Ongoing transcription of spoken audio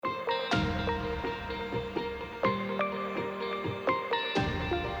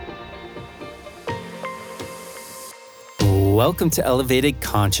Welcome to Elevated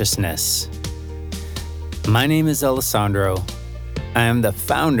Consciousness. My name is Alessandro. I am the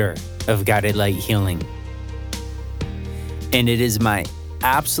founder of Guided Light Healing. And it is my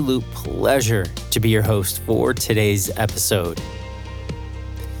absolute pleasure to be your host for today's episode.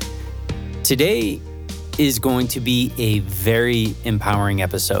 Today is going to be a very empowering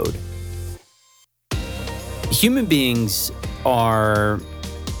episode. Human beings are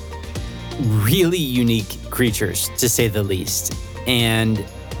really unique creatures, to say the least. And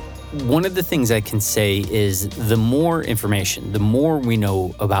one of the things I can say is the more information, the more we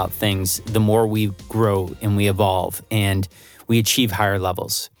know about things, the more we grow and we evolve and we achieve higher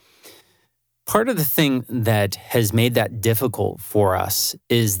levels. Part of the thing that has made that difficult for us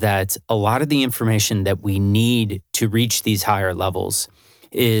is that a lot of the information that we need to reach these higher levels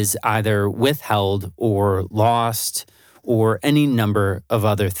is either withheld or lost or any number of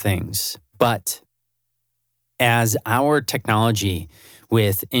other things. But as our technology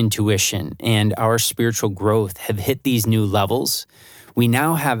with intuition and our spiritual growth have hit these new levels, we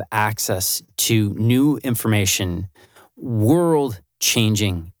now have access to new information,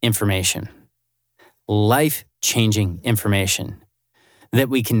 world-changing information, life-changing information that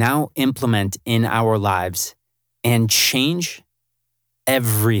we can now implement in our lives and change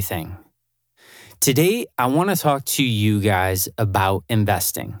everything. Today, I want to talk to you guys about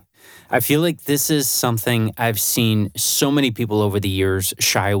investing. I feel like this is something I've seen so many people over the years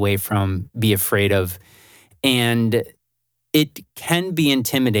shy away from, be afraid of, and it can be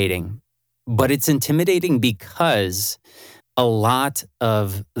intimidating, but it's intimidating because a lot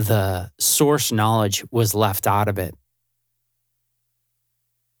of the source knowledge was left out of it.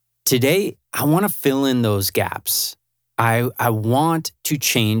 Today, I want to fill in those gaps. I want to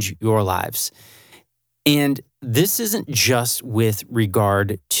change your lives. And this isn't just with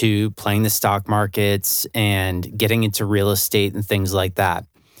regard to playing the stock markets and getting into real estate and things like that.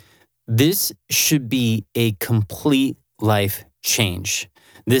 This should be a complete life change.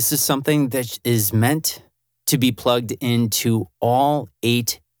 This is something that is meant to be plugged into all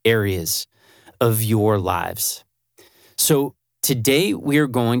 8 areas of your lives. So today we are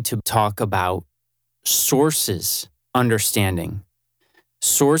going to talk about sources understanding,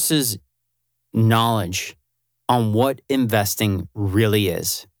 sources knowledge on what investing really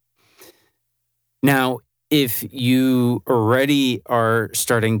is. Now, if you already are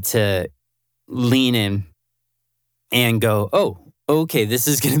starting to lean in and go, oh, okay, this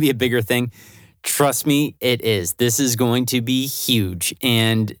is going to be a bigger thing. Trust me, it is. This is going to be huge.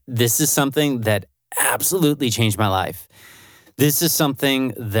 And this is something that absolutely changed my life. This is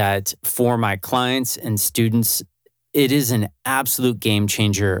something that for my clients and students, it is an absolute game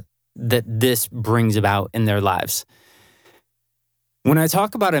changer that this brings about in their lives. When I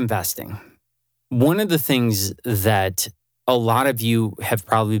talk about investing, one of the things that a lot of you have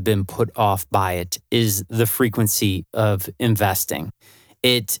probably been put off by it is the frequency of investing.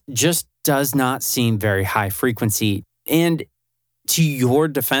 It just does not seem very high frequency. And to your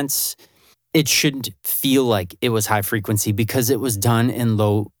defense, it shouldn't feel like it was high frequency because it was done in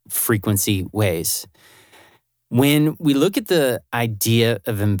low frequency ways. When we look at the idea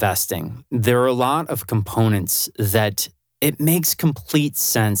of investing, there are a lot of components that it makes complete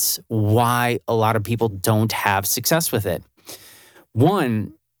sense why a lot of people don't have success with it.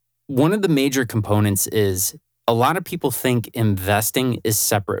 One of the major components is a lot of people think investing is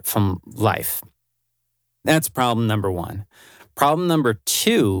separate from life. That's problem number 1. Problem number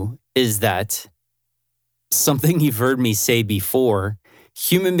 2 is that something you've heard me say before,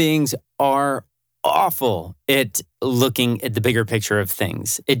 human beings are awful at looking at the bigger picture of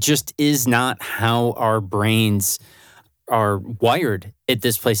things. It just is not how our brains are wired at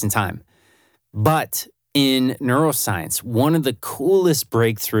this place in time. But in neuroscience, one of the coolest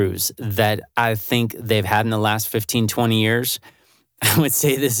breakthroughs that I think they've had in the last 15, 20 years, I would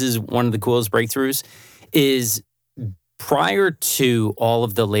say this is one of the coolest breakthroughs, is prior to all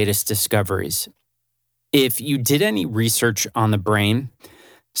of the latest discoveries, if you did any research on the brain,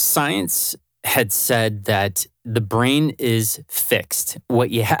 science had said that the brain is fixed. What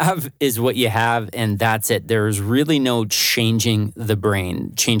you have is what you have, and that's it. There is really no changing the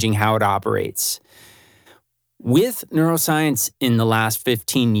brain, changing how it operates. With neuroscience in the last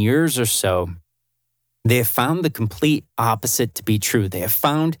 15 years or so, they have found the complete opposite to be true. They have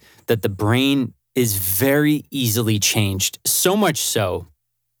found that the brain is very easily changed, so much so,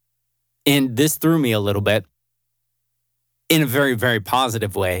 and this threw me a little bit in a very, very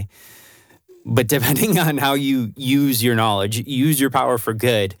positive way. But depending on how you use your knowledge, use your power for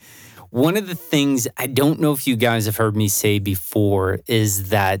good. One of the things I don't know if you guys have heard me say before is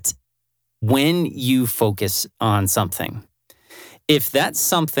that when you focus on something, If that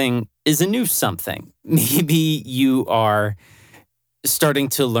something is a new something, maybe you are starting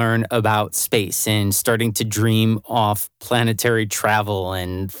to learn about space and starting to dream off planetary travel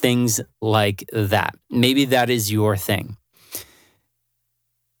and things like that. Maybe that is your thing.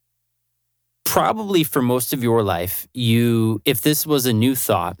 Probably for most of your life, if this was a new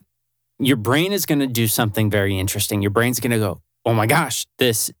thought, your brain is going to do something very interesting. Your brain's going to go, oh my gosh,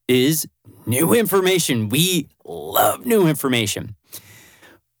 this is new information. We love new information.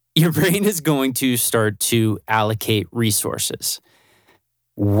 Your brain is going to start to allocate resources.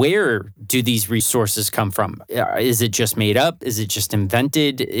 Where do these resources come from? Is it just made up? Is it just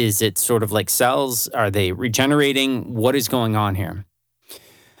invented? Is it sort of like cells? Are they regenerating? What is going on here?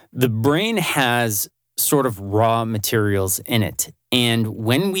 The brain has sort of raw materials in it. And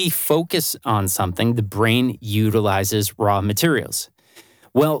when we focus on something, the brain utilizes raw materials.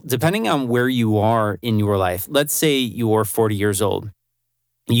 Well, depending on where you are in your life, let's say you're 40 years old,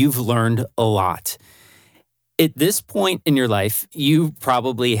 you've learned a lot. At this point in your life, you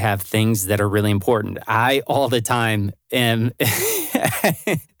probably have things that are really important. I all the time am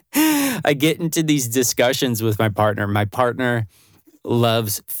I get into these discussions with my partner. My partner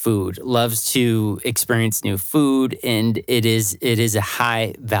loves food, loves to experience new food, and it is a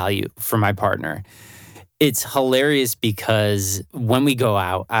high value for my partner. It's hilarious because when we go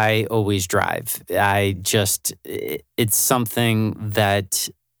out, I always drive. It's something that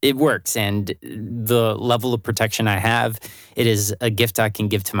it works, and the level of protection I have, it is a gift I can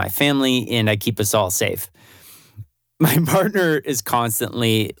give to my family, and I keep us all safe. My partner is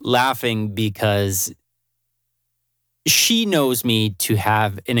constantly laughing because she knows me to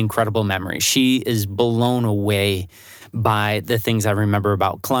have an incredible memory. She is blown away by the things I remember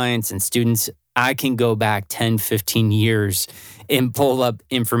about clients and students. I can go back 10, 15 years and pull up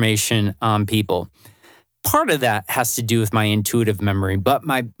information on people. Part of that has to do with my intuitive memory, but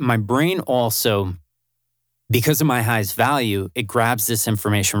my brain also, because of my highest value, it grabs this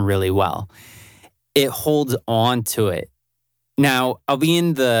information really well. It holds on to it. Now, I'll be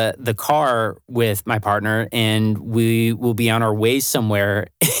in the car with my partner, and we will be on our way somewhere,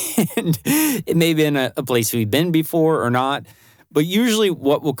 and it may be in a place we've been before or not. But usually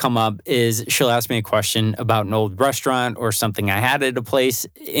what will come up is she'll ask me a question about an old restaurant or something I had at a place,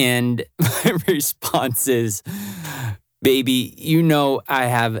 and my response is, baby, I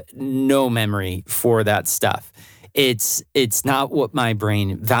have no memory for that stuff. It's not what my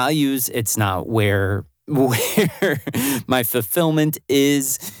brain values. It's not where my fulfillment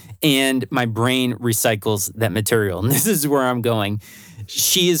is, and my brain recycles that material. And this is where I'm going.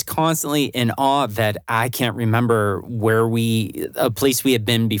 She is constantly in awe that I can't remember a place we had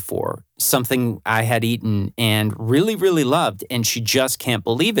been before, something I had eaten and really, really loved. And she just can't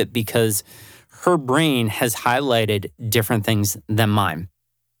believe it because her brain has highlighted different things than mine.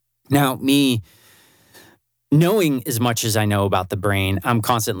 Now, me knowing as much as I know about the brain, I'm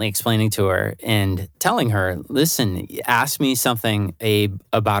constantly explaining to her and telling her, listen, ask me something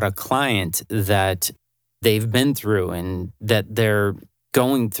about a client that they've been through and that they're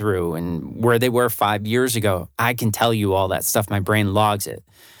going through and where they were 5 years ago. I can tell you all that stuff. My brain logs it.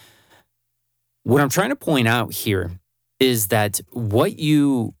 What I'm trying to point out here is that what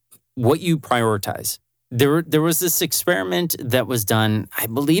you prioritize. There was this experiment that was done, I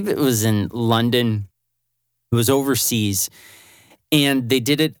believe it was in London. It was overseas, and they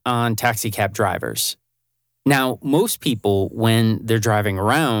did it on taxi cab drivers. Now, most people, when they're driving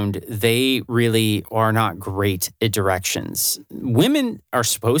around, they really are not great at directions. Women are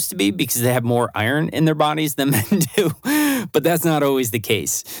supposed to be because they have more iron in their bodies than men do, but that's not always the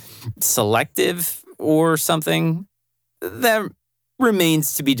case. Selective or something, that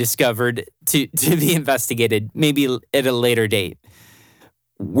remains to be discovered, to be investigated, maybe at a later date.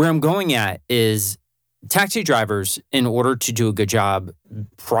 Where I'm going at is taxi drivers, in order to do a good job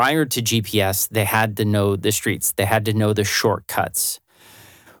prior to GPS, they had to know the streets. They had to know the shortcuts.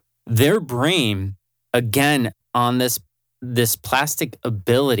 Their brain, again, on this plastic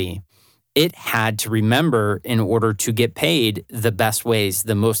ability, it had to remember in order to get paid the best ways,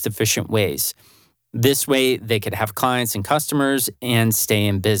 the most efficient ways. This way, they could have clients and customers and stay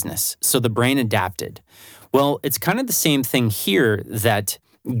in business. So the brain adapted. Well, it's kind of the same thing here, that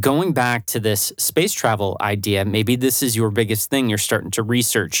going back to this space travel idea, maybe this is your biggest thing. You're starting to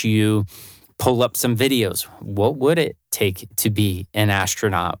research. You pull up some videos. What would it take to be an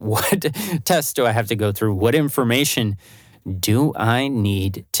astronaut? What tests do I have to go through? What information do I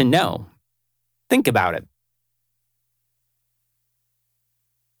need to know? Think about it.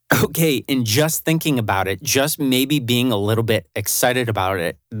 Okay, and just thinking about it, just maybe being a little bit excited about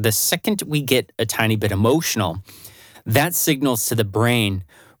it, the second we get a tiny bit emotional, That signals to the brain,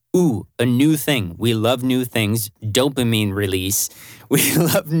 ooh, a new thing. We love new things. Dopamine release. We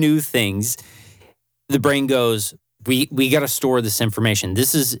love new things. The brain goes, we got to store this information.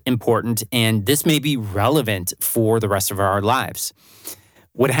 This is important, and this may be relevant for the rest of our lives.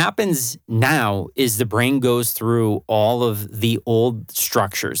 What happens now is the brain goes through all of the old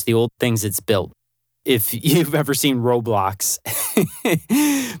structures, the old things it's built. If you've ever seen Roblox,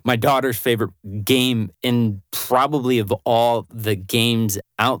 my daughter's favorite game in probably of all the games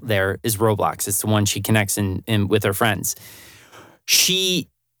out there is Roblox. It's the one she connects in with her friends.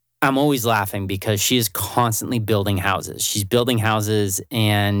 I'm always laughing because she is constantly building houses. She's building houses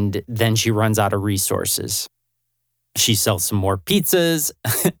and then she runs out of resources. She sells some more pizzas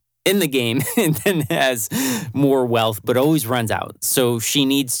in the game and then has more wealth, but always runs out. So she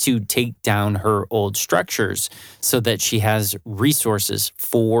needs to take down her old structures so that she has resources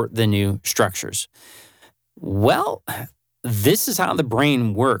for the new structures. Well, this is how the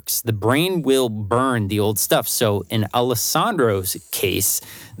brain works. The brain will burn the old stuff. So in Alessandro's case,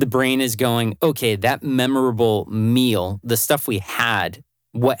 the brain is going, okay, that memorable meal, the stuff we had,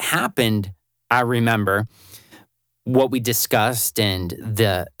 what happened, I remember. What we discussed and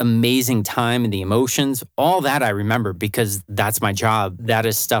the amazing time and the emotions, all that I remember because that's my job. That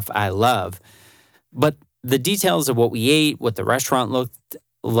is stuff I love. But the details of what we ate, what the restaurant looked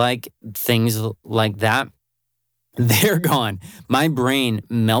like, things like that, they're gone. My brain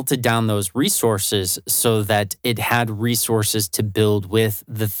melted down those resources so that it had resources to build with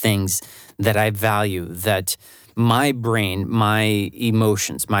the things that I value, that my brain, my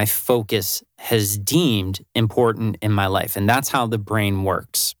emotions, my focus has deemed important in my life. And that's how the brain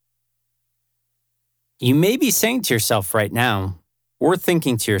works. You may be saying to yourself right now, or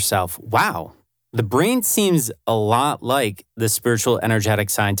thinking to yourself, wow, the brain seems a lot like the spiritual, energetic,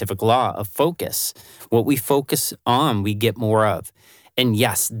 scientific law of focus. What we focus on, we get more of. And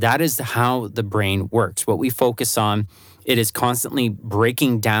yes, that is how the brain works. What we focus on, it is constantly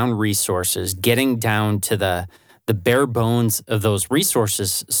breaking down resources, getting down to the bare bones of those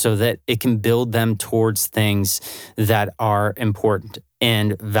resources so that it can build them towards things that are important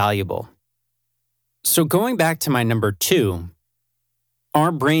and valuable. So going back to my number 2,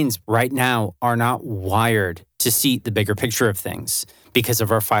 our brains right now are not wired to see the bigger picture of things because of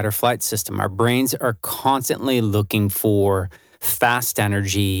our fight or flight system. Our brains are constantly looking for fast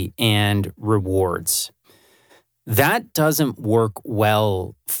energy and rewards. That doesn't work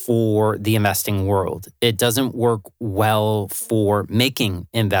well for the investing world. It doesn't work well for making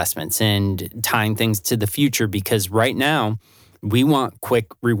investments and tying things to the future because right now we want quick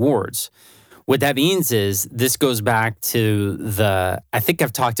rewards. What that means is this goes back to I think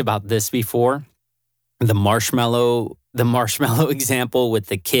I've talked about this before, the marshmallow example with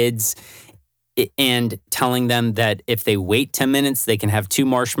the kids and telling them that if they wait 10 minutes, they can have 2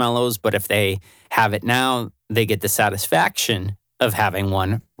 marshmallows, but if they have it now, they get the satisfaction of having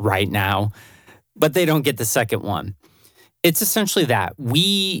one right now, but they don't get the second one. It's essentially that.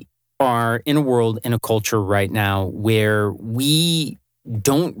 We are in a world, in a culture right now where we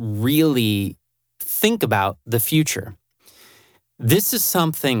don't really think about the future.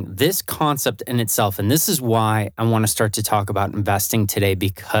 This concept in itself, and this is why I want to start to talk about investing today,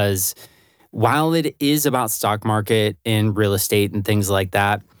 because while it is about stock market and real estate and things like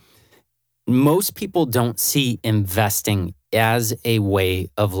that, most people don't see investing as a way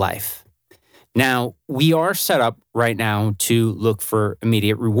of life. Now, we are set up right now to look for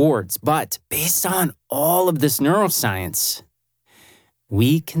immediate rewards, but based on all of this neuroscience,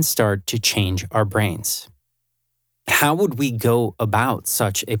 we can start to change our brains. How would we go about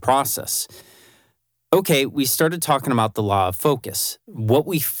such a process? Okay, we started talking about the law of focus. What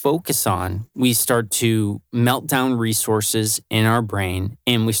we focus on, we start to melt down resources in our brain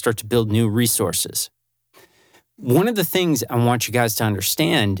and we start to build new resources. One of the things I want you guys to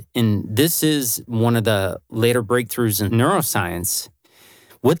understand, and this is one of the later breakthroughs in neuroscience,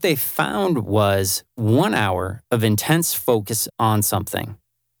 what they found was 1 hour of intense focus on something.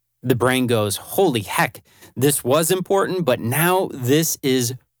 The brain goes, holy heck, this was important, but now this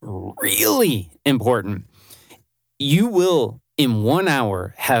is really important. You will, in 1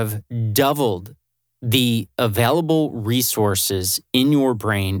 hour, have doubled the available resources in your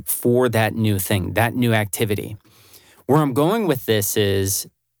brain for that new thing, that new activity. Where I'm going with this is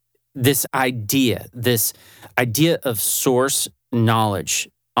this idea of source knowledge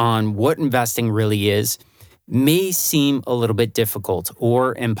on what investing really is may seem a little bit difficult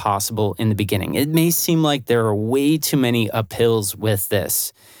or impossible in the beginning. It may seem like there are way too many uphills with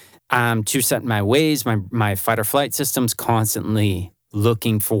this. I'm too set in my ways. My fight or flight system's constantly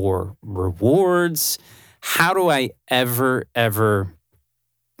looking for rewards. How do I ever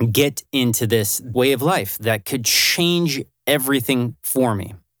get into this way of life that could change everything for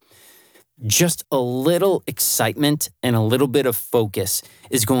me? Just a little excitement and a little bit of focus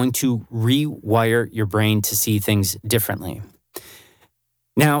is going to rewire your brain to see things differently.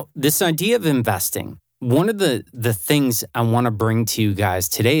 Now, this idea of investing, one of the things I want to bring to you guys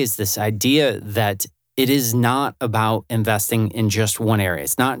today is this idea that it is not about investing in just one area.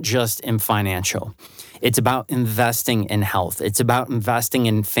 It's not just in financial. It's about investing in health. It's about investing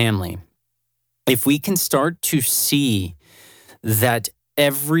in family. If we can start to see that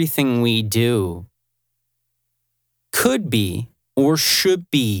everything we do could be or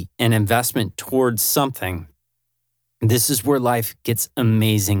should be an investment towards something, this is where life gets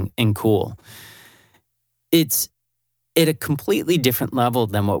amazing and cool. It's at a completely different level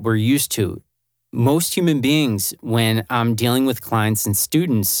than what we're used to. Most human beings, when I'm dealing with clients and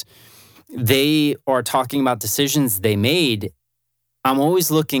students, they are talking about decisions they made. I'm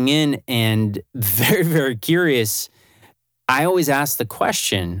always looking in and very, very curious. I always ask the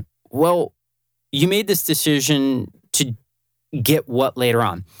question, well, you made this decision to get what later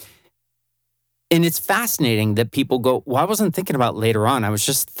on? And it's fascinating that people go, well, I wasn't thinking about later on. I was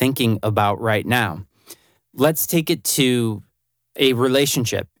just thinking about right now. Let's take it to a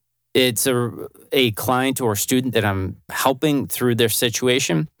relationship. It's a client or student that I'm helping through their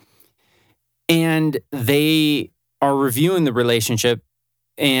situation, and they are reviewing the relationship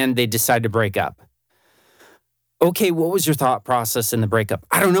and they decide to break up. Okay, what was your thought process in the breakup?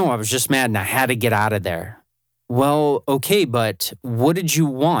 I don't know. I was just mad and I had to get out of there. Well, okay, but what did you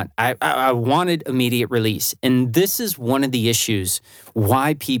want? I wanted immediate release. And this is one of the issues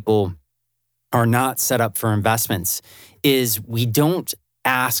why people are not set up for investments is we don't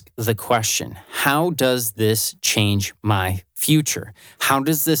ask the question, how does this change my future? How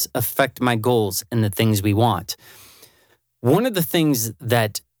does this affect my goals and the things we want? One of the things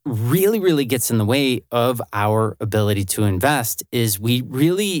that really gets in the way of our ability to invest is we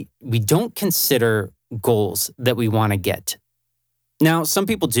don't consider goals that we want to get. Now, some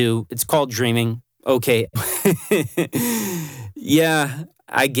people do. It's called dreaming. Okay. Yeah,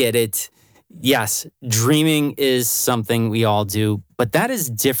 I get it. Yes, dreaming is something we all do, but that is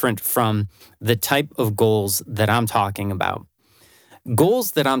different from the type of goals that I'm talking about.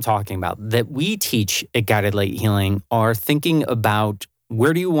 Goals that I'm talking about that we teach at Guided Light Healing are thinking about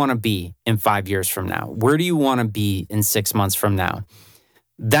where do you want to be in 5 years from now? Where do you want to be in 6 months from now?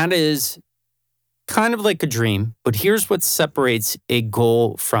 That is kind of like a dream, but here's what separates a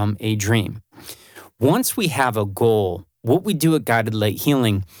goal from a dream. Once we have a goal, what we do at Guided Light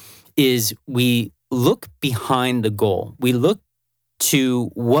Healing is we look behind the goal. We look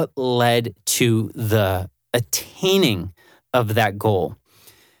to what led to the attaining of that goal.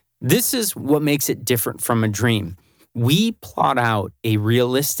 This is what makes it different from a dream. We plot out a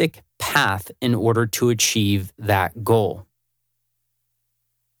realistic path in order to achieve that goal.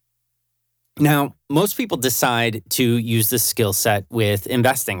 Now, most people decide to use this skill set with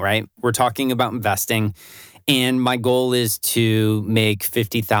investing, right? We're talking about investing, and my goal is to make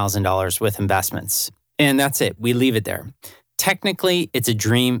 $50,000 with investments. And that's it. We leave it there. Technically, it's a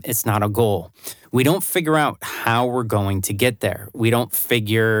dream. It's not a goal. We don't figure out how we're going to get there. We don't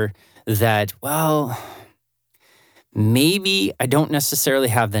figure that, well, maybe I don't necessarily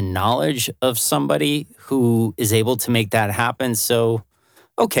have the knowledge of somebody who is able to make that happen. So,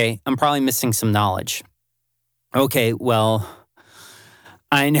 okay, I'm probably missing some knowledge. Okay, well,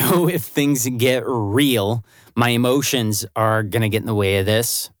 I know if things get real, my emotions are going to get in the way of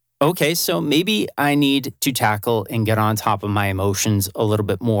this. Okay, so maybe I need to tackle and get on top of my emotions a little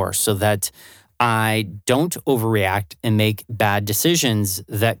bit more so that I don't overreact and make bad decisions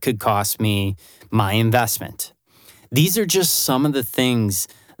that could cost me my investment. These are just some of the things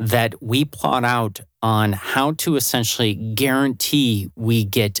that we plot out on how to essentially guarantee we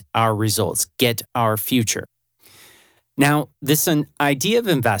get our results, get our future. Now, this idea of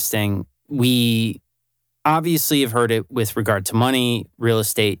investing, we obviously have heard it with regard to money, real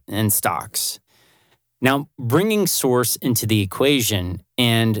estate, and stocks. Now, bringing Source into the equation,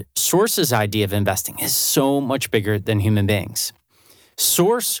 and Source's idea of investing is so much bigger than human beings.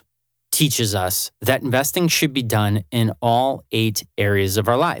 Source teaches us that investing should be done in all 8 areas of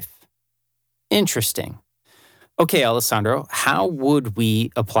our life. Interesting. Okay, Alessandro, how would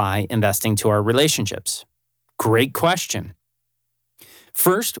we apply investing to our relationships? Great question.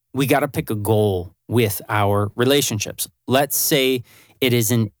 First, we got to pick a goal with our relationships. Let's say it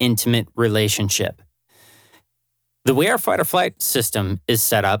is an intimate relationship. The way our fight or flight system is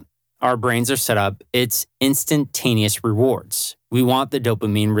set up, our brains are set up, it's instantaneous rewards. We want the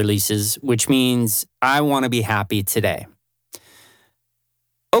dopamine releases, which means I want to be happy today.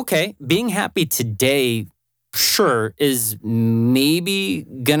 Okay, being happy today, sure, is maybe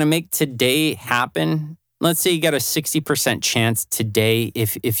going to make today happen. Let's say you got a 60% chance today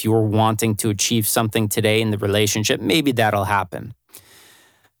if you're wanting to achieve something today in the relationship, maybe that'll happen.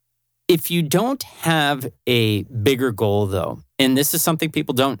 If you don't have a bigger goal, though, and this is something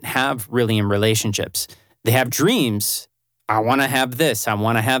people don't have really in relationships, they have dreams. I want to have this, I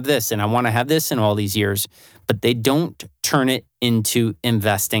want to have this, and I want to have this in all these years, but they don't turn it into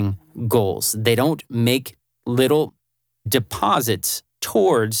investing goals. They don't make little deposits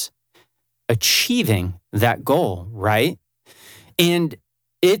towards achieving that goal, right? And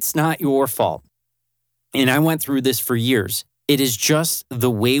it's not your fault. And I went through this for years. It is just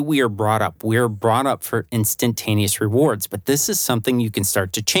the way we are brought up. We are brought up for instantaneous rewards, but this is something you can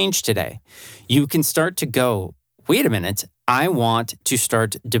start to change today. You can start to go, wait a minute, I want to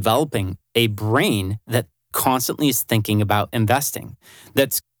start developing a brain that constantly is thinking about investing,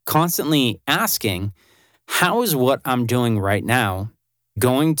 that's constantly asking, how is what I'm doing right now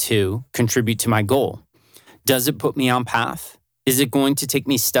going to contribute to my goal? Does it put me on path? Is it going to take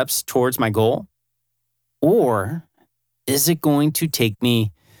me steps towards my goal? Or is it going to take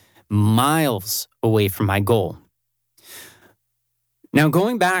me miles away from my goal? Now,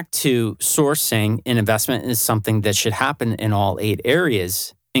 going back to sourcing an investment is something that should happen in all 8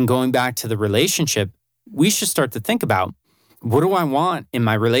 areas. And going back to the relationship, we should start to think about, what do I want in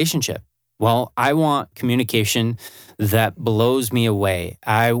my relationship? Well, I want communication that blows me away.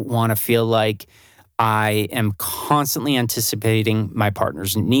 I want to feel like I am constantly anticipating my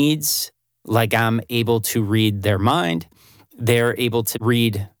partner's needs, like I'm able to read their mind. They're able to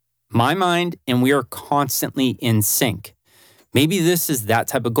read my mind, and we are constantly in sync. Maybe this is that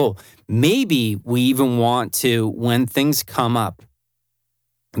type of goal. Maybe we even want to, when things come up,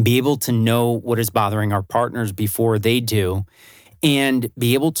 be able to know what is bothering our partners before they do, and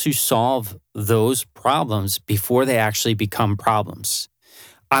be able to solve those problems before they actually become problems.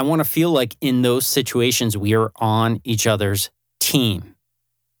 I want to feel like in those situations, we are on each other's team.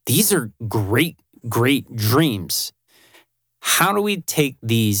 These are great, great dreams. How do we take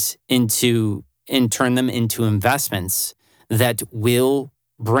these into and turn them into investments that will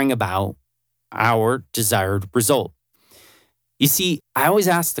bring about our desired result? You see, I always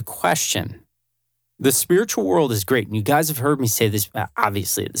ask the question, the spiritual world is great. And you guys have heard me say this,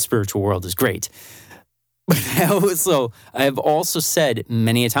 obviously, the spiritual world is great. But I have also said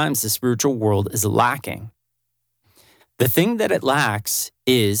many a times the spiritual world is lacking. The thing that it lacks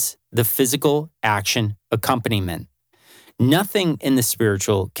is the physical action accompaniment. Nothing in the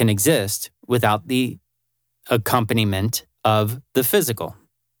spiritual can exist without the accompaniment of the physical.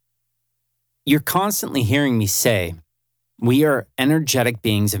 You're constantly hearing me say, we are energetic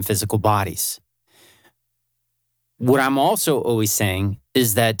beings in physical bodies. What I'm also always saying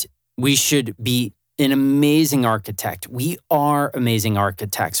is that we should be an amazing architect. We are amazing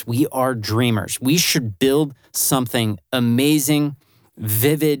architects. We are dreamers. We should build something amazing,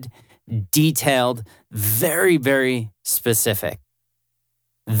 vivid, detailed, very, very specific.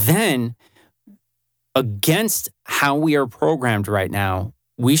 Then, against how we are programmed right now,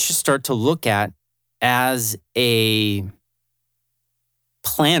 we should start to look at as a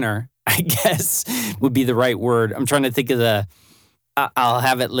planner, I guess would be the right word. I'm trying to think of I'll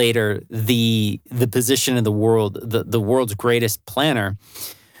have it later, the position of the world, the world's greatest planner.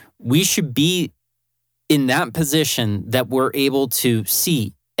 We should be in that position that we're able to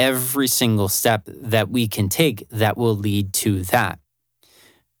see every single step that we can take that will lead to that.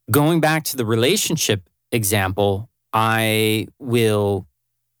 Going back to the relationship example, I will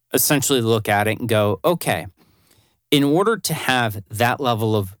essentially look at it and go, okay, in order to have that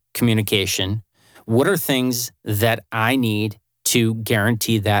level of communication, what are things that I need to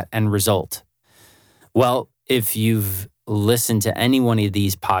guarantee that end result? Well, if you've listened to any one of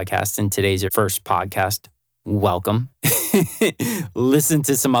these podcasts, and today's your first podcast, welcome. Listen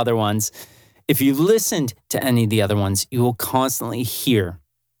to some other ones. If you listened to any of the other ones, you will constantly hear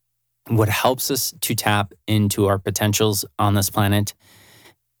what helps us to tap into our potentials on this planet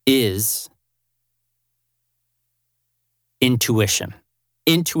is intuition.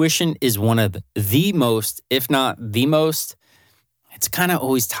 Intuition is one of the most, if not the most, it's kind of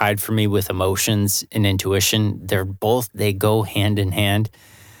always tied for me with emotions and intuition. They go hand in hand.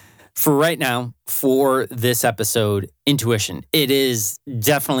 For right now, for this episode, intuition, it is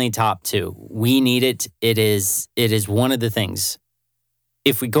definitely top 2. We need it. It is one of the things.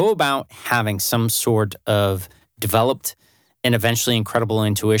 If we go about having some sort of developed and eventually incredible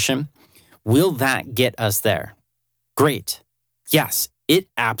intuition, will that get us there? Great. Yes, it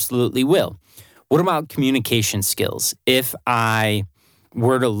absolutely will. What about communication skills? If I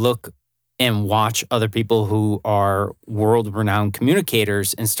were to look and watch other people who are world renowned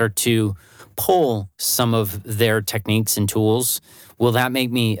communicators and start to pull some of their techniques and tools, will that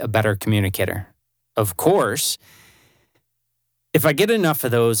make me a better communicator? Of course. If I get enough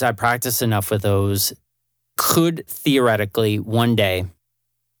of those, I practice enough of those, could theoretically one day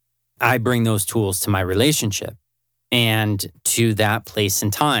I bring those tools to my relationship and to that place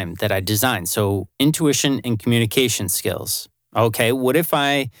and time that I designed. So, intuition and communication skills. Okay, what if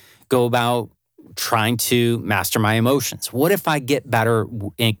I go about trying to master my emotions? What if I get better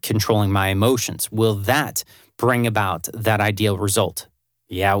in controlling my emotions? Will that bring about that ideal result?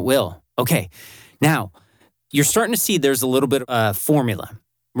 Yeah, it will. Okay, now you're starting to see there's a little bit of a formula.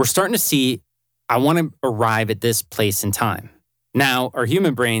 We're starting to see, I want to arrive at this place and time. Now, our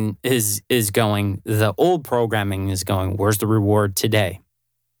human brain is going, the old programming is going, where's the reward today?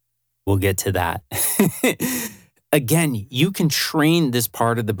 We'll get to that. Again, you can train this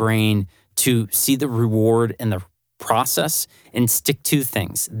part of the brain to see the reward in the process and stick to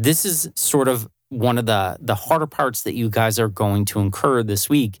things. This is sort of one of the harder parts that you guys are going to incur this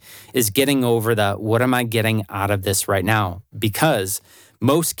week is getting over the what am I getting out of this right now? Because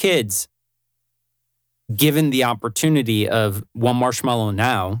most kids, given the opportunity of one marshmallow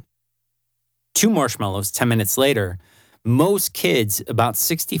now, two marshmallows 10 minutes later, most kids, about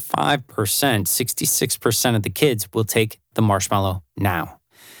 65%, 66% of the kids will take the marshmallow now.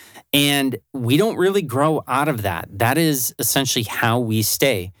 And we don't really grow out of that. That is essentially how we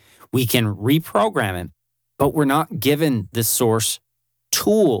stay. We can reprogram it, but we're not given the source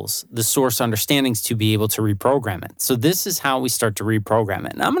tools, the source understandings to be able to reprogram it. So this is how we start to reprogram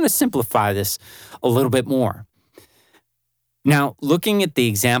it. And I'm going to simplify this a little bit more. Now, looking at the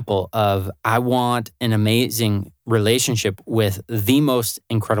example of I want an amazing relationship with the most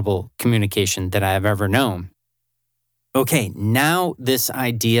incredible communication that I have ever known. Okay, now this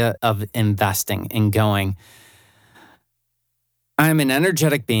idea of investing and going, I'm an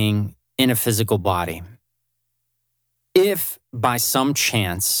energetic being in a physical body. If by some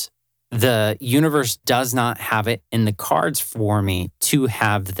chance the universe does not have it in the cards for me to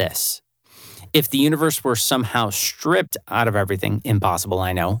have this, if the universe were somehow stripped out of everything, impossible,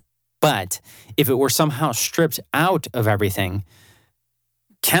 I know, but if it were somehow stripped out of everything,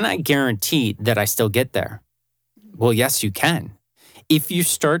 can I guarantee that I still get there? Well, yes, you can. If you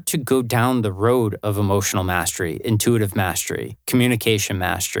start to go down the road of emotional mastery, intuitive mastery, communication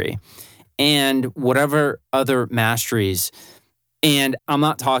mastery, and whatever other masteries, and I'm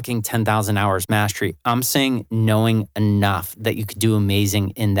not talking 10,000 hours mastery, I'm saying knowing enough that you could do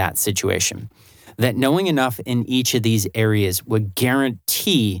amazing in that situation. That knowing enough in each of these areas would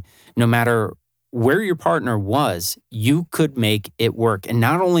guarantee no matter where your partner was, you could make it work. And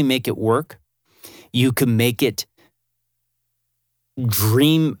not only make it work, you could make it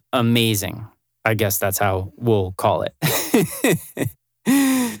dream amazing. I guess that's how we'll call it.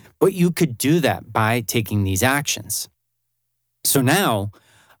 But you could do that by taking these actions. So now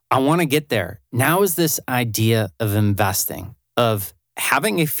I want to get there. Now is this idea of investing, of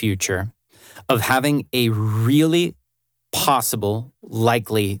having a future, of having a really possible,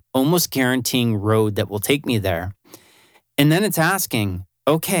 likely, almost guaranteeing road that will take me there. And then it's asking,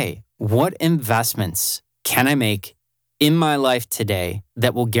 okay, what investments can I make in my life today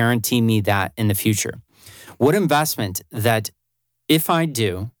that will guarantee me that in the future? What investment that if I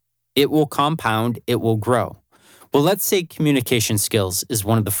do, it will compound, it will grow? Well, let's say communication skills is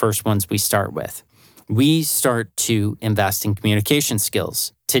one of the first ones we start with. We start to invest in communication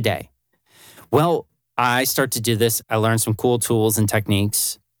skills today. Well, I start to do this. I learn some cool tools and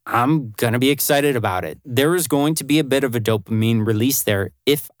techniques. I'm going to be excited about it. There is going to be a bit of a dopamine release there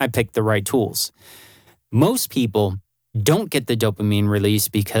if I pick the right tools. Most people don't get the dopamine release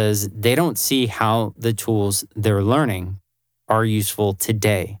because they don't see how the tools they're learning are useful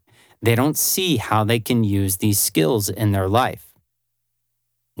today. They don't see how they can use these skills in their life.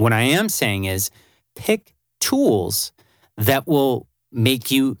 What I am saying is pick tools that will make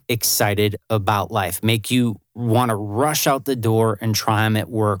you excited about life, make you want to rush out the door and try them at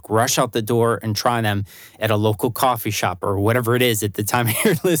work, rush out the door and try them at a local coffee shop or whatever it is at the time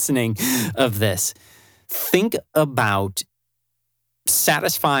you're listening of this. Think about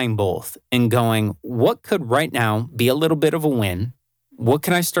satisfying both and going, what could right now be a little bit of a win? What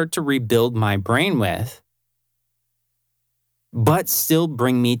can I start to rebuild my brain with, but still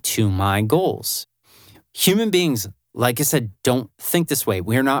bring me to my goals? Human beings, like I said, don't think this way.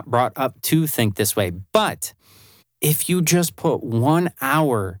 We are not brought up to think this way. But if you just put 1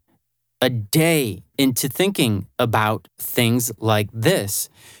 hour a day into thinking about things like this,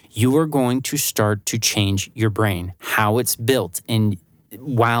 you are going to start to change your brain, how it's built. And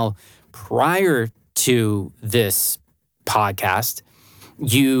while prior to this podcast,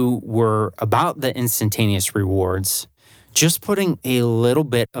 you were about the instantaneous rewards, just putting a little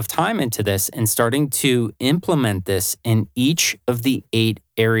bit of time into this and starting to implement this in each of the 8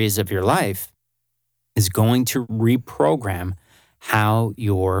 areas of your life is going to reprogram how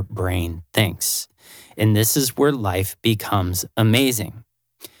your brain thinks. And this is where life becomes amazing.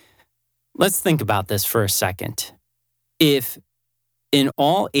 Let's think about this for a second. If in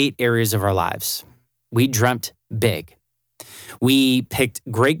all 8 areas of our lives, we dreamt big, we picked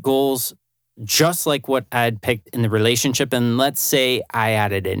great goals, just like what I had picked in the relationship. And let's say I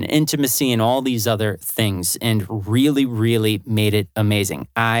added an intimacy and all these other things and really, really made it amazing.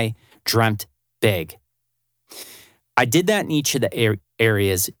 I dreamt big. I did that in each of the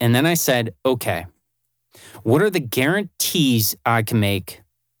areas. And then I said, okay, what are the guarantees I can make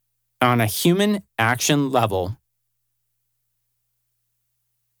on a human action level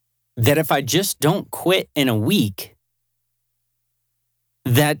that if I just don't quit in a week,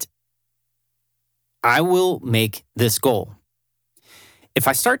 that I will make this goal? If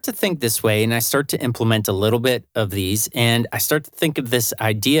I start to think this way and I start to implement a little bit of these and I start to think of this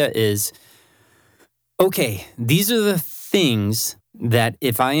idea is, okay, these are the things that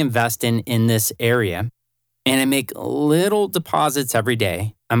if I invest in this area and I make little deposits every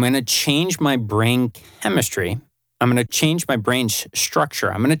day, I'm going to change my brain chemistry. I'm going to change my brain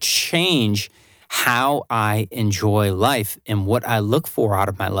structure. I'm going to change how I enjoy life and what I look for out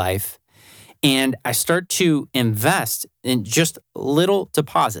of my life. And I start to invest in just little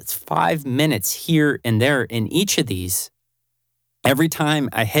deposits, 5 minutes here and there in each of these. Every time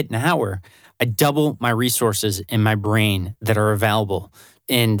I hit an hour, I double my resources in my brain that are available.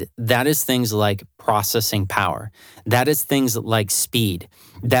 And that is things like processing power. That is things like speed.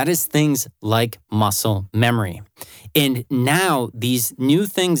 That is things like muscle memory. And now these new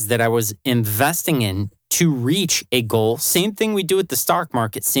things that I was investing in to reach a goal, same thing we do with the stock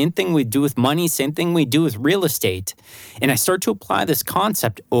market, same thing we do with money, same thing we do with real estate. And I start to apply this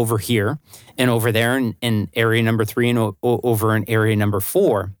concept over here and over there in area number 3 and over in area number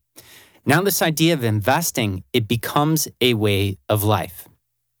 4. Now this idea of investing, it becomes a way of life.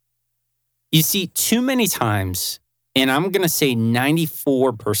 You see, too many times, and I'm going to say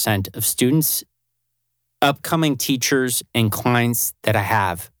 94% of students, upcoming teachers, and clients that I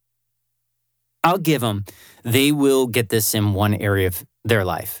have, I'll give them, they will get this in one area of their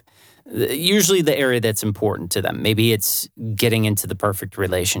life. Usually the area that's important to them. Maybe it's getting into the perfect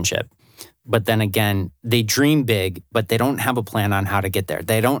relationship. But then again, they dream big, but they don't have a plan on how to get there.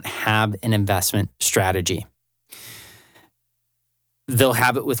 They don't have an investment strategy. They'll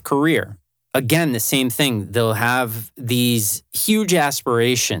have it with career. Again, the same thing. They'll have these huge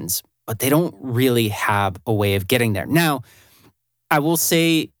aspirations, but they don't really have a way of getting there. Now, I will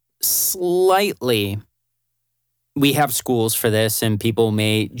say slightly, we have schools for this and people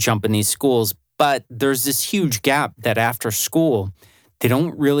may jump in these schools, but there's this huge gap that after school, they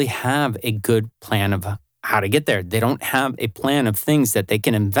don't really have a good plan of how to get there. They don't have a plan of things that they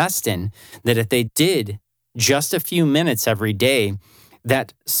can invest in, that if they did just a few minutes every day,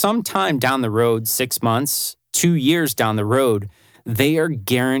 that sometime down the road, 6 months, 2 years down the road, they are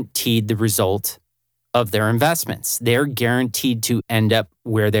guaranteed the result of their investments. They're guaranteed to end up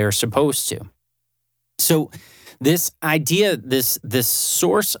where they're supposed to. So this idea, this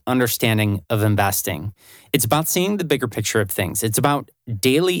source understanding of investing, it's about seeing the bigger picture of things. It's about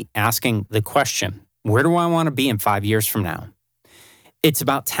daily asking the question, where do I want to be in 5 years from now? It's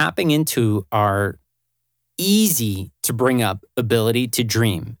about tapping into our easy to bring up ability to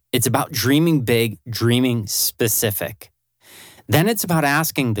dream. It's about dreaming big, dreaming specific. Then it's about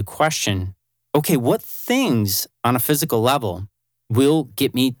asking the question, okay, what things on a physical level will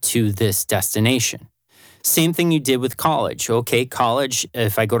get me to this destination? Same thing you did with college. Okay, college,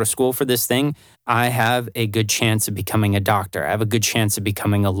 if I go to school for this thing, I have a good chance of becoming a doctor. I have a good chance of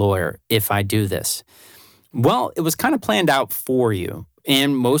becoming a lawyer if I do this. Well, it was kind of planned out for you.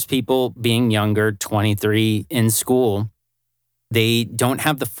 And most people being younger, 23 in school, they don't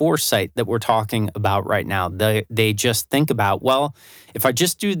have the foresight that we're talking about right now. They just think about, well, if I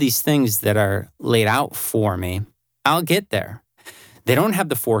just do these things that are laid out for me, I'll get there. They don't have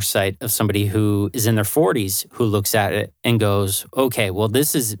the foresight of somebody who is in their 40s who looks at it and goes, okay, well,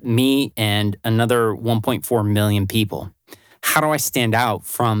 this is me and another 1.4 million people. How do I stand out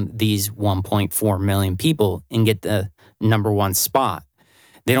from these 1.4 million people and get the number one spot?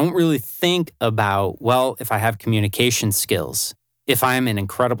 They don't really think about, well, if I have communication skills, if I'm an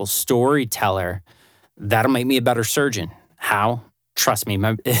incredible storyteller, that'll make me a better surgeon. How? Trust me,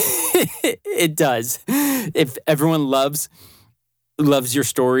 it does. If everyone loves your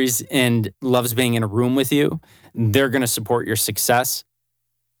stories and loves being in a room with you, they're going to support your success.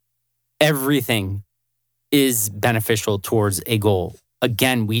 Everything is beneficial towards a goal.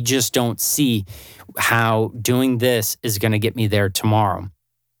 Again, we just don't see how doing this is going to get me there tomorrow.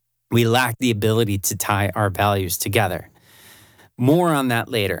 We lack the ability to tie our values together. More on that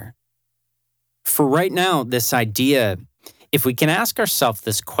later. For right now, this idea, if we can ask ourselves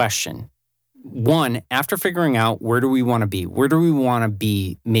this question, one, after figuring out where do we want to be? Where do we want to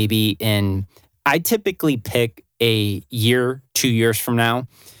be maybe I typically pick a year, 2 years from now.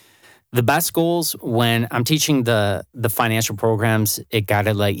 The best goals when I'm teaching the financial programs at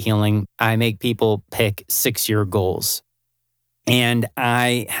Guided Light Healing, I make people pick 6-year goals. And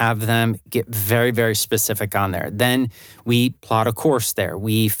I have them get very, very specific on there. Then we plot a course there.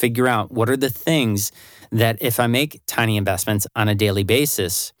 We figure out what are the things that if I make tiny investments on a daily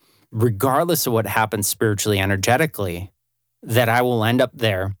basis, regardless of what happens spiritually, energetically, that I will end up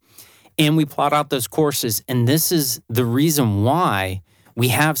there. And we plot out those courses. And this is the reason why we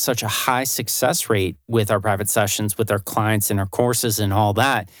have such a high success rate with our private sessions, with our clients and our courses and all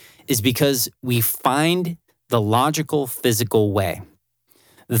that, is because we find the logical, physical way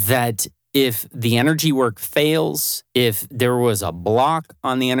that if the energy work fails, if there was a block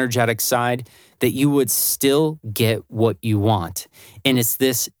on the energetic side, that you would still get what you want. And it's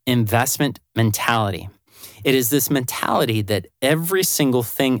this investment mentality. It is this mentality that every single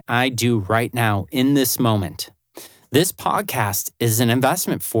thing I do right now in this moment, this podcast is an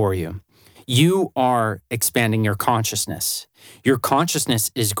investment for you. You are expanding your consciousness. Your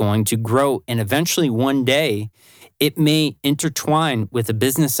consciousness is going to grow, and eventually one day it may intertwine with a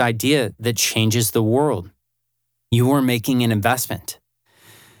business idea that changes the world. You are making an investment.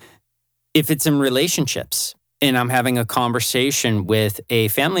 If it's in relationships, and I'm having a conversation with a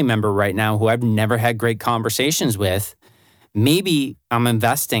family member right now who I've never had great conversations with, maybe I'm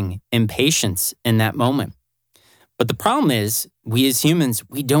investing in patience in that moment. But the problem is, we as humans,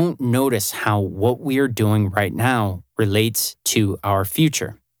 we don't notice how what we are doing right now relates to our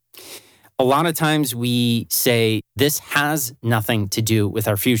future. A lot of times we say, this has nothing to do with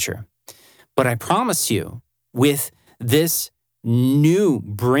our future. But I promise you, with this new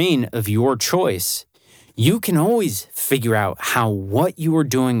brain of your choice, you can always figure out how what you are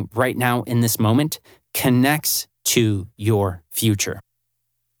doing right now in this moment connects to your future.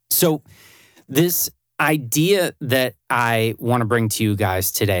 So this idea that I want to bring to you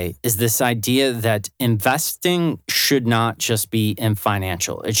guys today is this idea that investing should not just be in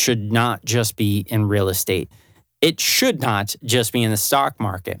financial. It should not just be in real estate. It should not just be in the stock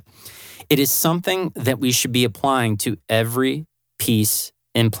market. It is something that we should be applying to every piece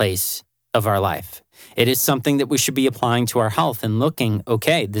and place of our life. It is something that we should be applying to our health and looking,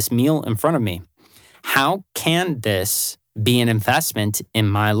 okay, this meal in front of me, how can this be an investment in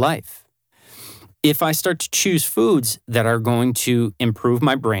my life? If I start to choose foods that are going to improve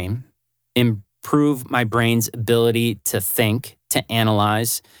my brain, improve my brain's ability to think, to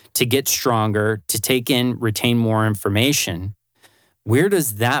analyze, to get stronger, to take in, retain more information, where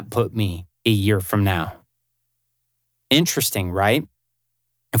does that put me a year from now? Interesting, right?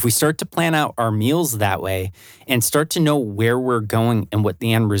 If we start to plan out our meals that way and start to know where we're going and what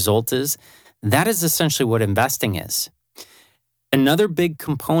the end result is, that is essentially what investing is. Another big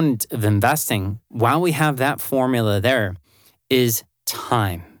component of investing, while we have that formula there, is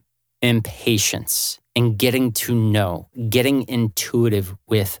time and patience and getting to know, getting intuitive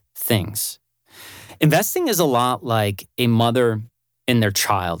with things. Investing is a lot like a mother and their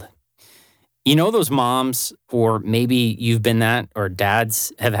child. You know those moms, or maybe you've been that, or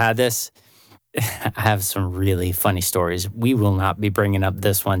dads have had this? I have some really funny stories. We will not be bringing up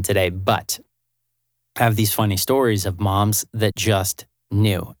this one today, but I have these funny stories of moms that just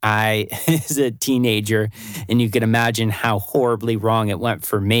knew. I was a teenager, and you can imagine how horribly wrong it went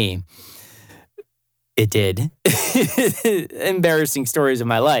for me. It did. Embarrassing stories of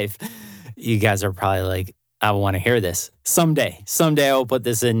my life. You guys are probably like, I want to hear this. Someday I'll put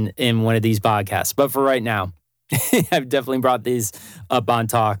this in one of these podcasts. But for right now, I've definitely brought these up on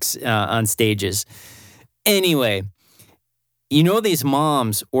talks, on stages. Anyway, you know these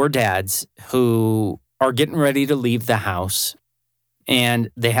moms or dads who are getting ready to leave the house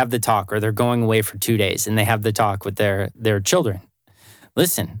and they have the talk, or they're going away for 2 days and they have the talk with their children.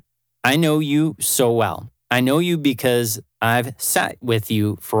 Listen, I know you so well. I know you because I've sat with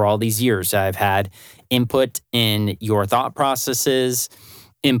you for all these years. I've had input in your thought processes,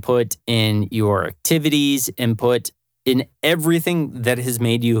 input in your activities, input in everything that has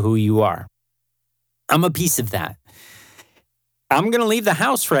made you who you are. I'm a piece of that. I'm going to leave the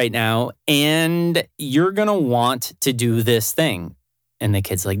house right now and you're going to want to do this thing. And the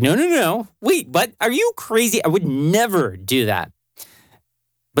kid's like, no. Wait, but are you crazy? I would never do that.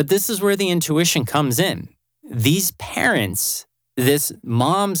 But this is where the intuition comes in. These parents, this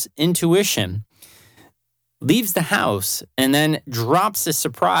mom's intuition leaves the house and then drops a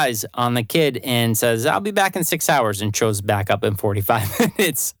surprise on the kid and says, I'll be back in 6 hours, and shows back up in 45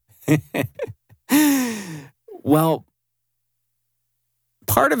 minutes. Well,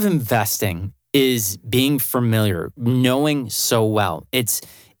 part of investing is being familiar, knowing so well. It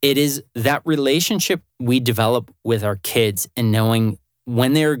is that relationship we develop with our kids and knowing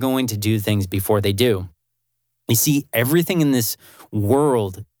when they're going to do things before they do. You see, everything in this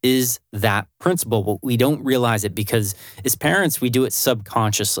world is that principle, but we don't realize it because as parents, we do it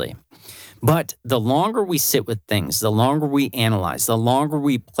subconsciously. But the longer we sit with things, the longer we analyze, the longer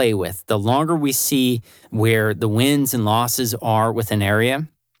we play with, the longer we see where the wins and losses are with an area,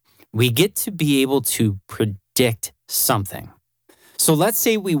 we get to be able to predict something. So let's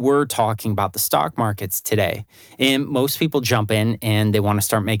say we were talking about the stock markets today, and most people jump in and they want to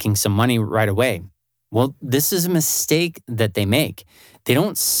start making some money right away. Well, this is a mistake that they make. They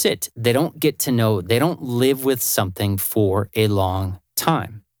don't sit, they don't get to know, they don't live with something for a long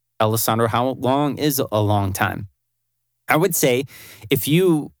time. Alessandro, how long is a long time? I would say if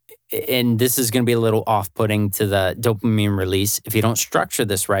you, and this is going to be a little off-putting to the dopamine release if you don't structure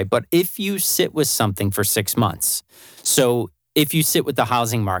this right, but if you sit with something for 6 months, so if you sit with the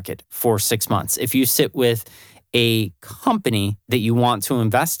housing market for 6 months, if you sit with a company that you want to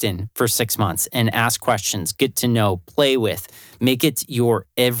invest in for 6 months and ask questions, get to know, play with, make it your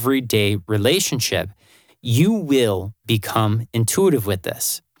everyday relationship, you will become intuitive with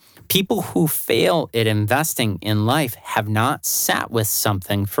this. People who fail at investing in life have not sat with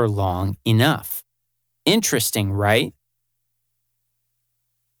something for long enough. Interesting, right?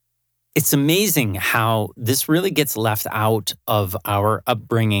 It's amazing how this really gets left out of our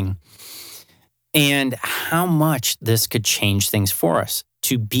upbringing and how much this could change things for us.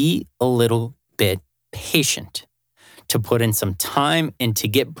 To be a little bit patient, to put in some time and to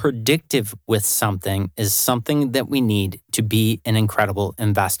get predictive with something is something that we need to be an incredible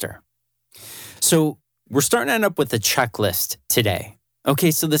investor. So we're starting to end up with a checklist today.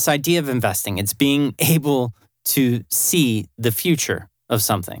 Okay, so this idea of investing, it's being able to see the future of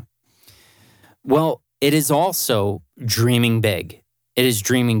something. Well, it is also dreaming big. It is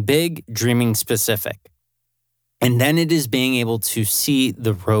dreaming big, dreaming specific. And then it is being able to see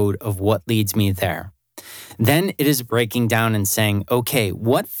the road of what leads me there. Then it is breaking down and saying, okay,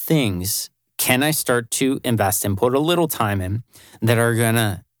 what things can I start to invest in, put a little time in, that are going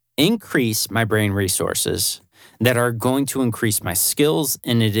to increase my brain resources, that are going to increase my skills,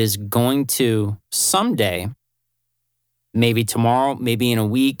 and it is going to someday, maybe tomorrow, maybe in a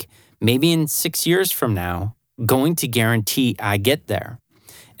week, maybe in 6 years from now, going to guarantee I get there.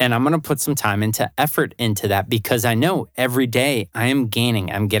 And I'm going to put some time into effort into that because I know every day I am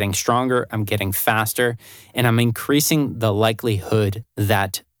gaining, I'm getting stronger, I'm getting faster, and I'm increasing the likelihood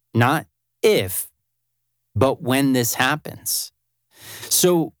that not if, but when this happens.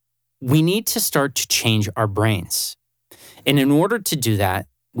 So we need to start to change our brains. And in order to do that,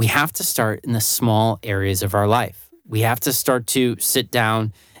 we have to start in the small areas of our life. We have to start to sit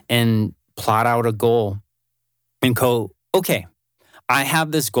down and plot out a goal and go, okay, I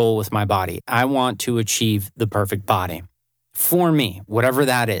have this goal with my body. I want to achieve the perfect body for me, whatever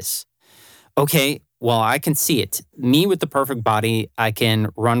that is. Okay, well, I can see it. Me with the perfect body, I can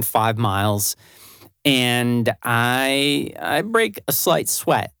run 5 miles and I break a slight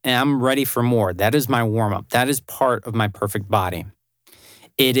sweat and I'm ready for more. That is my warm up. That is part of my perfect body.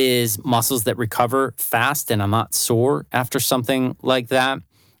 It is muscles that recover fast and I'm not sore after something like that.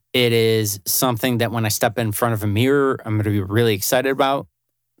 It is something that when I step in front of a mirror, I'm going to be really excited about.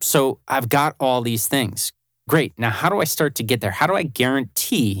 So I've got all these things. Great. Now, how do I start to get there? How do I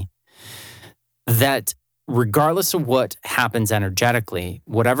guarantee that regardless of what happens energetically,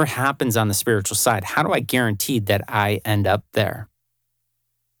 whatever happens on the spiritual side, how do I guarantee that I end up there?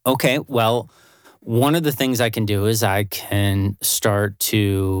 Okay, well, one of the things I can do is I can start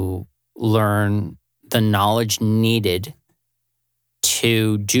to learn the knowledge needed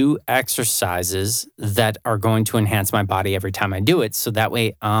to do exercises that are going to enhance my body every time I do it. So that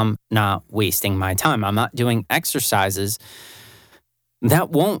way I'm not wasting my time. I'm not doing exercises that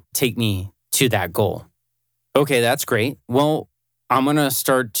won't take me to that goal. Okay, that's great. Well, I'm going to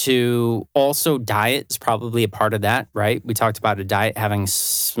start to also diet is probably a part of that, right? We talked about a diet having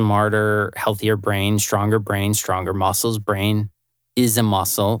smarter, healthier brain, stronger muscles. Brain is a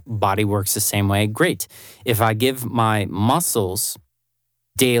muscle. Body works the same way. Great. If I give my muscles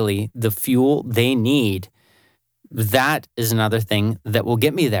daily the fuel they need, that is another thing that will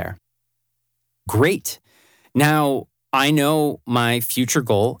get me there. Great. Now, I know my future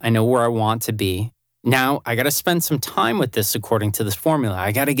goal. I know where I want to be. Now, I got to spend some time with this according to this formula.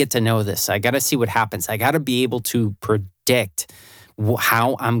 I got to get to know this. I got to see what happens. I got to be able to predict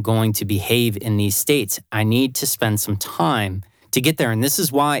how I'm going to behave in these states. I need to spend some time to get there. And this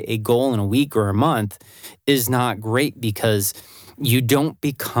is why a goal in a week or a month is not great, because you don't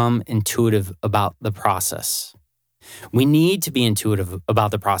become intuitive about the process. We need to be intuitive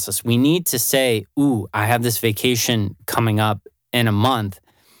about the process. We need to say, ooh, I have this vacation coming up in a month.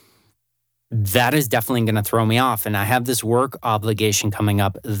 That is definitely going to throw me off. And I have this work obligation coming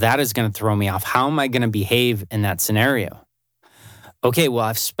up. That is going to throw me off. How am I going to behave in that scenario? Okay, well,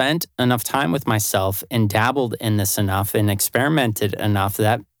 I've spent enough time with myself and dabbled in this enough and experimented enough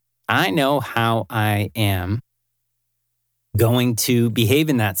that I know how I am going to behave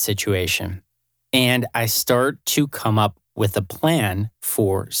in that situation. And I start to come up with a plan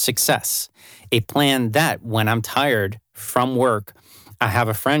for success. A plan that when I'm tired from work, I have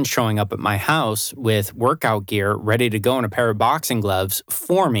a friend showing up at my house with workout gear ready to go and a pair of boxing gloves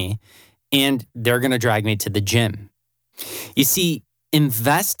for me, and they're going to drag me to the gym. You see,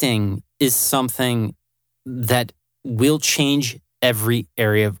 investing is something that will change every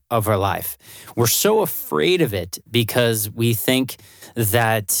area of our life. We're so afraid of it because we think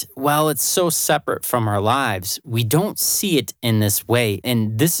that, well, it's so separate from our lives. We don't see it in this way.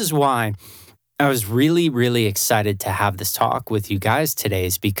 And this is why I was really, really excited to have this talk with you guys today,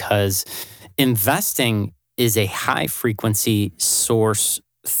 is because investing is a high frequency source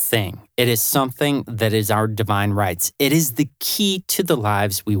thing. It is something that is our divine rights. It is the key to the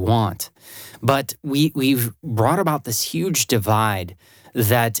lives we want. But we've brought about this huge divide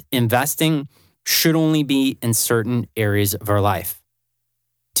that investing should only be in certain areas of our life.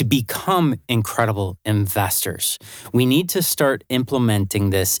 To become incredible investors, we need to start implementing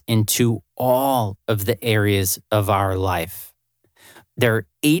this into all of the areas of our life. There are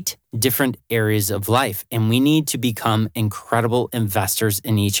 8 different areas of life, and we need to become incredible investors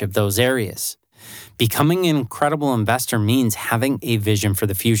in each of those areas. Becoming an incredible investor means having a vision for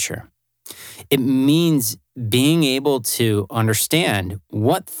the future. It means being able to understand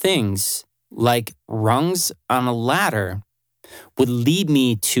what things, like rungs on a ladder, would lead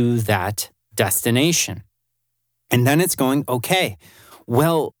me to that destination. And then it's going, okay,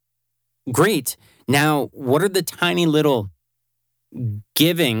 well, great. Now, what are the tiny little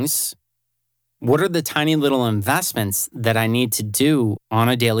givings? What are the tiny little investments that I need to do on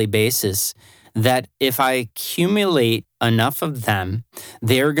a daily basis that if I accumulate enough of them,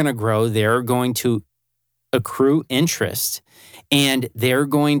 they're going to grow, they're going to accrue interest, and they're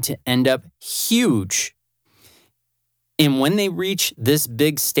going to end up huge. And when they reach this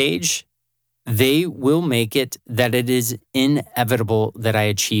big stage, they will make it that it is inevitable that I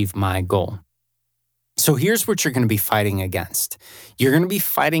achieve my goal. So here's what you're going to be fighting against. You're going to be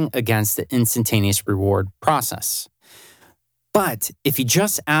fighting against the instantaneous reward process. But if you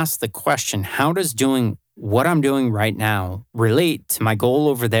just ask the question, how does doing what I'm doing right now relate to my goal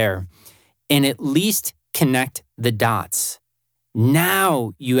over there, and at least connect the dots,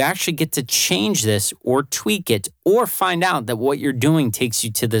 now you actually get to change this or tweak it or find out that what you're doing takes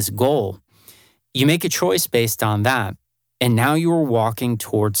you to this goal. You make a choice based on that. And now you are walking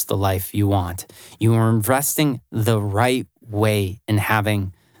towards the life you want. You are investing the right way in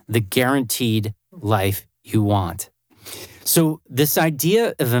having the guaranteed life you want. So this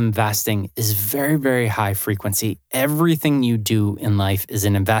idea of investing is very, very high frequency. Everything you do in life is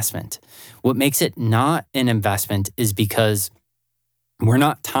an investment. What makes it not an investment is because we're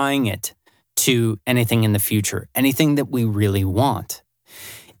not tying it to anything in the future, anything that we really want.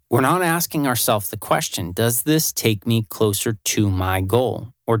 We're not asking ourselves the question, does this take me closer to my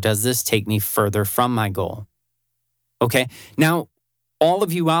goal, or does this take me further from my goal? Okay, now, all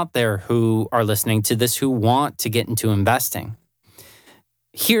of you out there who are listening to this who want to get into investing,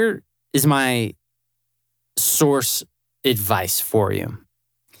 here is my source advice for you.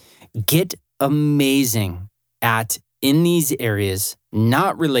 Get amazing at, in these areas,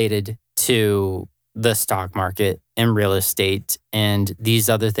 not related to the stock market and real estate and these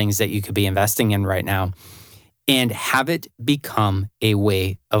other things that you could be investing in right now, and have it become a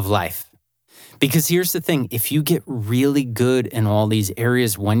way of life. Because here's the thing, if you get really good in all these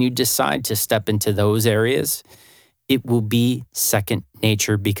areas, when you decide to step into those areas, it will be second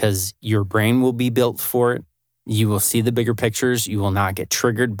nature because your brain will be built for it. You will see the bigger pictures. You will not get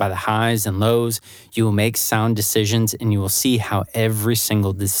triggered by the highs and lows. You will make sound decisions, and you will see how every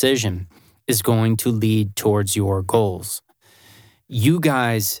single decision is going to lead towards your goals. You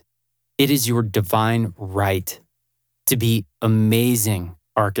guys, it is your divine right to be amazing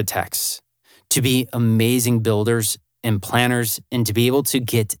architects, to be amazing builders and planners, and to be able to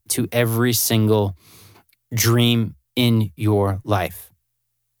get to every single dream in your life.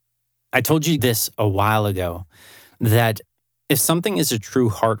 I told you this a while ago, that if something is a true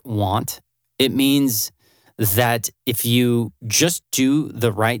heart want, it means that if you just do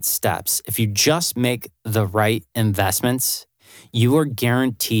the right steps, if you just make the right investments, you are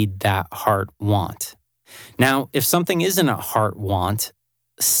guaranteed that heart want. Now, if something isn't a heart want,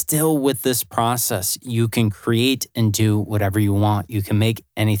 still with this process, you can create and do whatever you want. You can make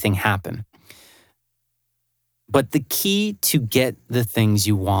anything happen. But the key to get the things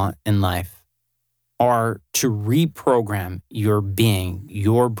you want in life are to reprogram your being,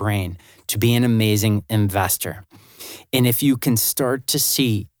 your brain, to be an amazing investor. And if you can start to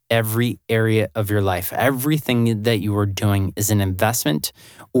see every area of your life, everything that you are doing is an investment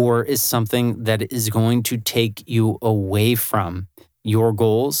or is something that is going to take you away from your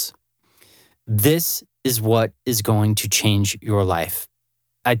goals, this is what is going to change your life.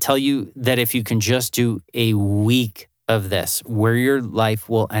 I tell you that if you can just do a week of this, where your life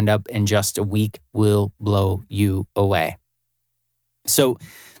will end up in just a week will blow you away. So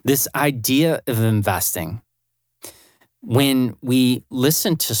this idea of investing, when we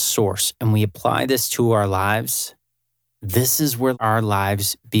listen to Source and we apply this to our lives, this is where our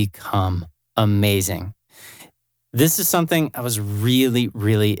lives become amazing. This is something I was really,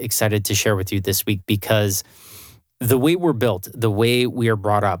 really excited to share with you this week because the way we're built, the way we are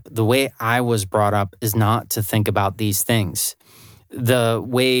brought up, the way I was brought up is not to think about these things. The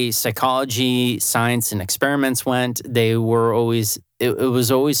way psychology, science, and experiments went, it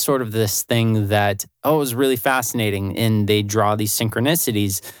was always sort of this thing that, it was really fascinating. And they draw these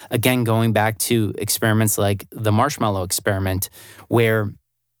synchronicities, again, going back to experiments like the marshmallow experiment, where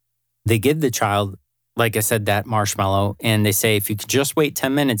they give the child, like I said, that marshmallow, and they say, if you could just wait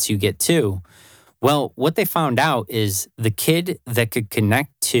 10 minutes, you get 2. Well, what they found out is the kid that could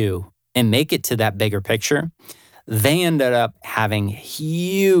connect to and make it to that bigger picture, they ended up having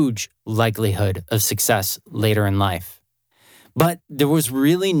huge likelihood of success later in life. But there was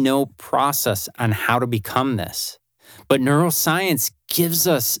really no process on how to become this. But neuroscience gives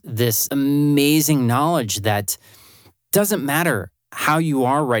us this amazing knowledge that doesn't matter how you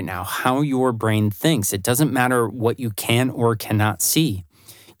are right now, how your brain thinks. It doesn't matter what you can or cannot see.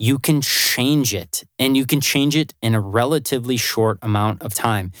 You can change it, and you can change it in a relatively short amount of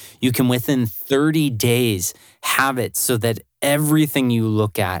time. You can, within 30 days, have it so that everything you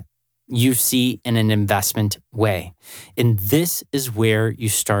look at, you see in an investment way. And this is where you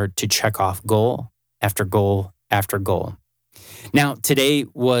start to check off goal after goal after goal. Now, today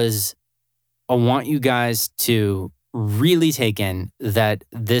I want you guys to really take in that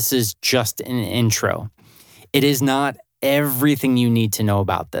this is just an intro. It is not everything you need to know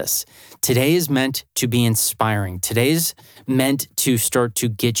about this. Today is meant to be inspiring. Today is meant to start to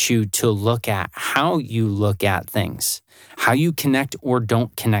get you to look at how you look at things, how you connect or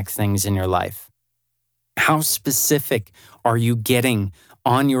don't connect things in your life. How specific are you getting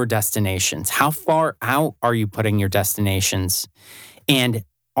on your destinations? How far out are you putting your destinations? And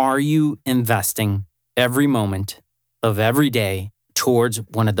are you investing every moment of every day towards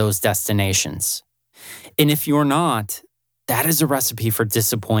one of those destinations? And if you're not, that is a recipe for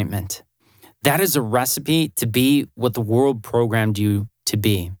disappointment. That is a recipe to be what the world programmed you to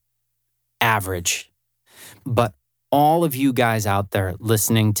be, average. But all of you guys out there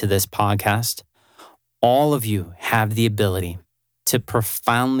listening to this podcast, all of you have the ability to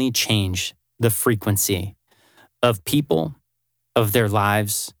profoundly change the frequency of people, of their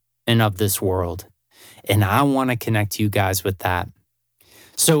lives, and of this world. And I want to connect you guys with that.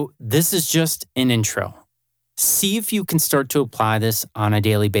 So this is just an intro. See if you can start to apply this on a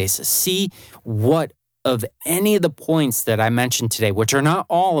daily basis. See what of any of the points that I mentioned today, which are not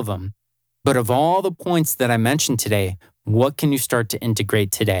all of them, but of all the points that I mentioned today, what can you start to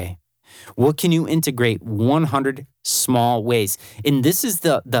integrate today? What can you integrate 100 small ways? And this is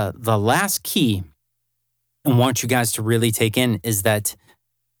the last key I want you guys to really take in is that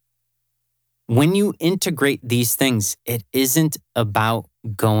when you integrate these things, it isn't about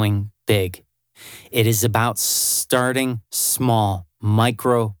going big. It is about starting small,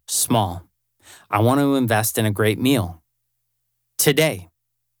 micro, small. I want to invest in a great meal today.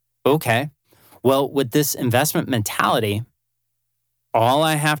 Okay. Well, with this investment mentality, all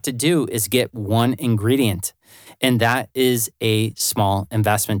I have to do is get one ingredient, and that is a small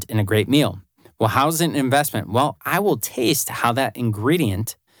investment in a great meal. Well, how's an investment? Well, I will taste how that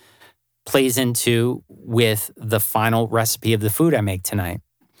ingredient plays into with the final recipe of the food I make tonight.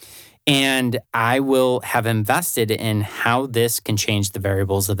 And I will have invested in how this can change the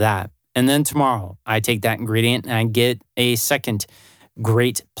variables of that. And then tomorrow, I take that ingredient and I get a second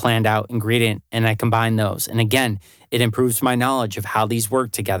great planned out ingredient and I combine those. And again, it improves my knowledge of how these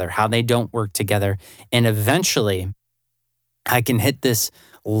work together, how they don't work together. And eventually, I can hit this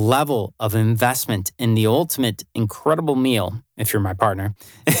level of investment in the ultimate incredible meal, if you're my partner,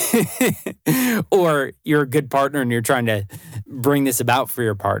 or you're a good partner and you're trying to bring this about for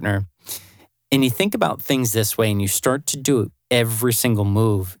your partner. And you think about things this way and you start to do every single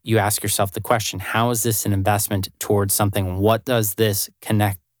move, you ask yourself the question, how is this an investment towards something? What does this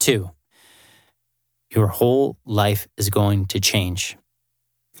connect to? Your whole life is going to change.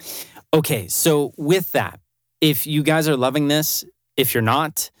 Okay, so with that, if you guys are loving this, if you're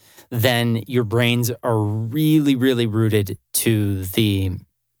not, then your brains are really, really rooted to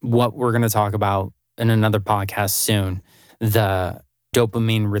what we're going to talk about in another podcast soon, the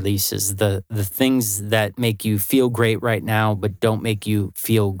dopamine releases, the things that make you feel great right now, but don't make you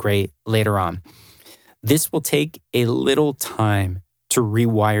feel great later on. This will take a little time to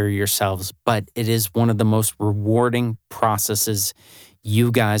rewire yourselves, but it is one of the most rewarding processes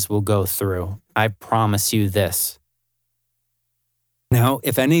you guys will go through. I promise you this. Now,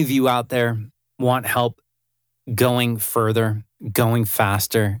 if any of you out there want help going further, going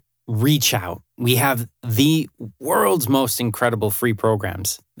faster, reach out. We have the world's most incredible free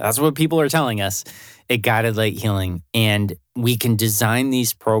programs. That's what people are telling us at Guided Light Healing. And we can design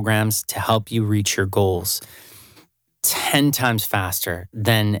these programs to help you reach your goals 10 times faster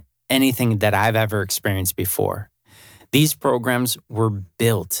than anything that I've ever experienced before. These programs were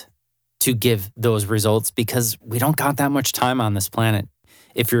built to give those results because we don't got that much time on this planet.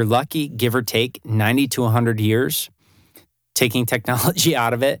 If you're lucky, give or take 90 to 100 years, taking technology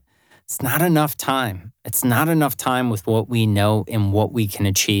out of it, it's not enough time. It's not enough time with what we know and what we can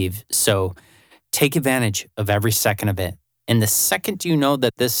achieve. So take advantage of every second of it. And the second you know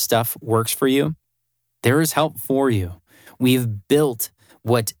that this stuff works for you, there is help for you. We've built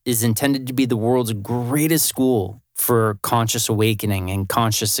what is intended to be the world's greatest school for conscious awakening and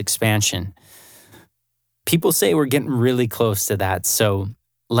conscious expansion. People say we're getting really close to that. So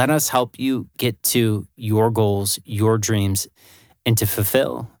let us help you get to your goals, your dreams, and to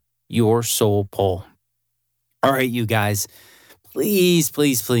fulfill your soul pull. All right, you guys, please,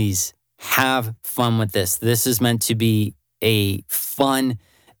 please, please have fun with this. This is meant to be a fun,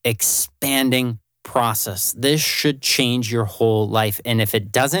 expanding process. This should change your whole life. And if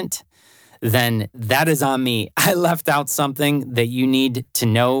it doesn't, then that is on me. I left out something that you need to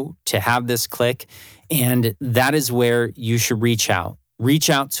know to have this click. And that is where you should reach out. Reach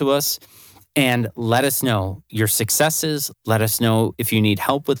out to us and let us know your successes. Let us know if you need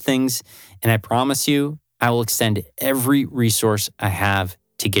help with things. And I promise you, I will extend every resource I have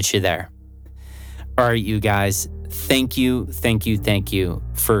to get you there. All right, you guys, thank you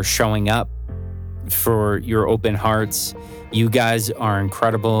for showing up, for your open hearts. You guys are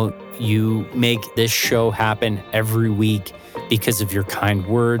incredible. You make this show happen every week because of your kind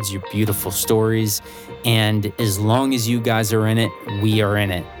words, your beautiful stories. And as long as you guys are in it, we are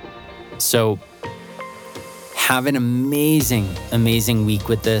in it. So have an amazing, amazing week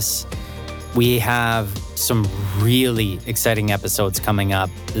with this. We have some really exciting episodes coming up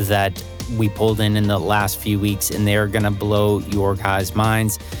that we pulled in the last few weeks, and they're going to blow your guys'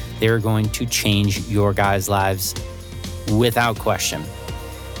 minds. They're going to change your guys' lives without question.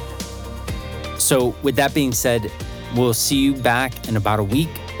 So with that being said, we'll see you back in about a week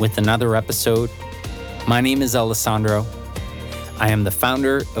with another episode. My name is Alessandro. I am the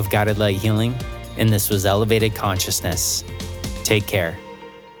founder of Guided Light Healing, and this was Elevated Consciousness. Take care.